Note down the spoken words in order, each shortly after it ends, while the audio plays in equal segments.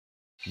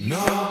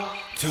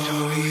Notorious.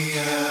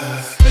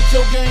 Spit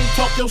your game,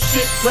 talk your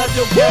shit, grab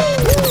your gap.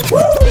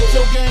 Spit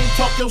your game,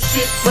 talk your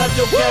shit, grab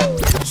your gap.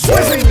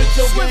 Spit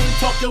your game,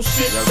 talk your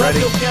shit, grab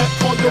your gap.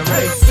 Call your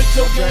face. Spit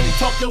your game,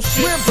 talk your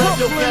shit, grab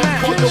your gap.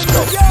 Call your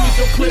face. Squeeze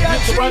your clip,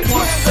 hit the right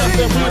one. Step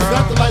that wheel,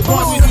 got the light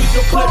one. Squeeze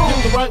your clip,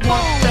 hit the right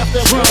one. Tap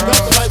that wheel,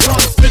 got the light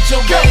one. Spit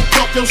your game,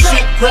 talk your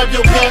shit, grab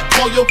your gap.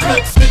 Call your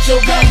clip. Spit your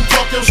game,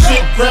 talk your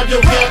shit, grab your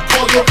gap.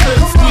 Call your clip.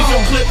 Squeeze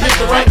your clip, hit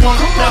the right one.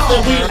 Tap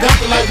that wheel, got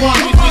the light one.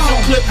 Squeeze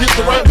your clip, hit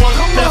the right one.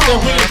 Tap that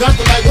wheel, got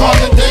the light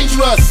one.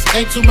 Dangerous.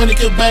 Ain't too many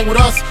can bang with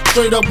us.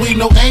 Straight up, we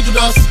no angel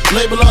dust.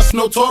 Label us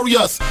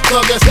notorious.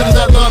 Thug ass niggas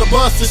that love the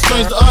bus. It's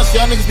strange to us.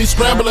 Y'all niggas be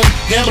scrambling,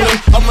 gambling.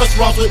 I'm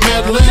restaurants with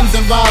mandolins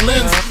and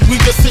violins. We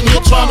just sitting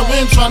here trying to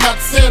win, trying not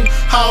to sin.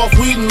 High off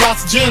weed and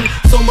lots of gin.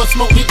 So much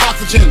smoke, need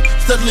oxygen.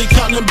 Steadily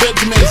counting them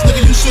Benjamins.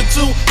 Nigga, you should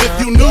too if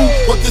you knew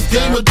what this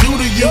game would do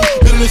to you.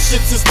 Been in this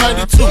shit since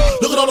 '92.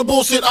 Look at all the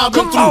bullshit I've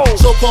been through.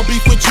 So-called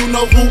beef with you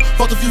know who.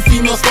 Fucked a few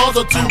female stars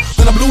or two.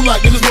 Then I'm blue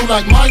like niggas know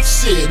like my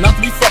shit. Not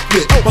to be fucked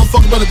with.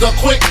 Motherfucker better duck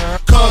quick.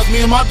 Cause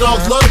me and my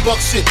dogs love the buck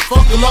shit.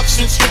 Fuck the luck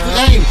shit, strictly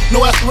aim.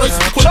 No aspirations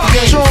to quit the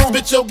game.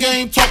 Spit your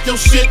game, talk your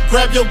shit,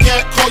 grab your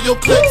gap, call your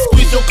clip,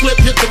 squeeze your clip,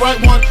 hit the right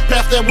one.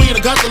 Pass that weed,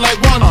 I got the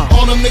like one.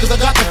 All them niggas I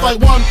got to fight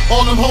one.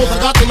 All them hoes I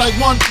got to like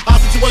one. Our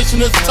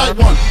situation is a tight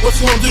one. What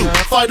you gonna do?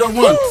 Fight or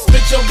run?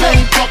 Spit your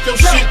game, talk your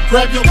shit,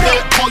 grab your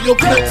gap, call your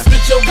clip.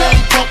 Spit your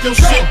game, talk your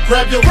shit,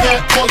 grab your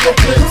gap, call your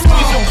clip.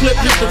 Squeeze your clip,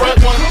 hit the right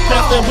one.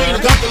 Pass that weed,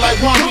 I got the like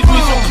one.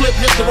 Squeeze your clip,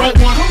 hit the right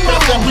one.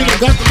 Pass that weed, I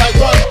got the like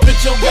one. Spit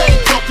your game,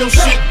 talk your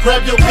shit,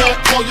 grab your gap,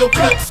 call your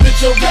clip. Spit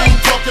your game,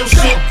 talk your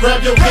shit, grab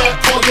your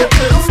gap, call your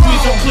clip.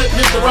 Squeeze your clip,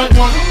 hit the right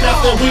one. Pass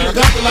that weed, I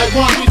got the like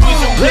one.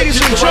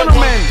 Ladies and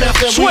gentlemen,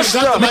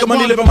 Swizsta, making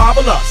money, living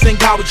marvelous. Thank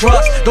God we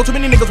trust. Don't too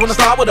many niggas wanna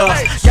start with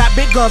us. Got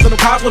big guns and no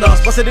cars with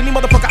us. Busted any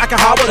motherfucker I can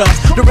hide with us.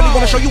 Don't really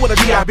wanna show you what a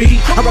G.I.B.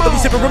 I'd rather be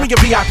sipping room in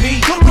your VIP.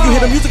 When you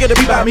hear the music, it'll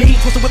be by me.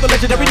 Twisted with the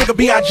legendary nigga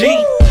B.I.G.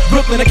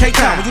 Brooklyn and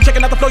K-Town. When you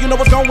checking out the flow, you know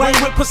what's going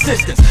with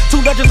persistence.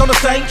 Two legends on the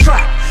same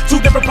track. Two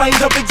different planes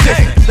of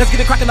existence. Let's get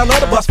it crackin', I love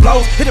the bus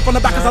flows. Hit it from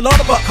the back cause I love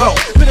the buck hole.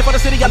 Spin it for the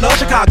city, I love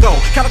Chicago.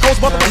 Calico's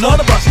brother, I love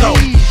the bus though.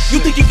 You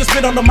think you can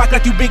spit on the mic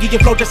like you Biggie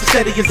and flow just as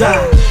steady as I.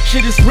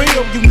 Shit is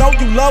real, you know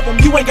you love them,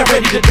 you ain't got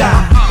ready to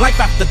die. Life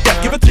after death,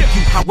 give it to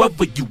you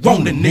however you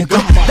want it, nigga.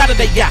 That a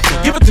day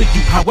after, give it to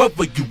you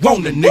however you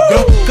want it,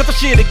 nigga. Cause the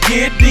shit'll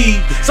get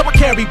deep, so I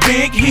carry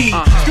big heat.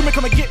 Screaming,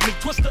 come and get me,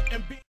 Twista and B.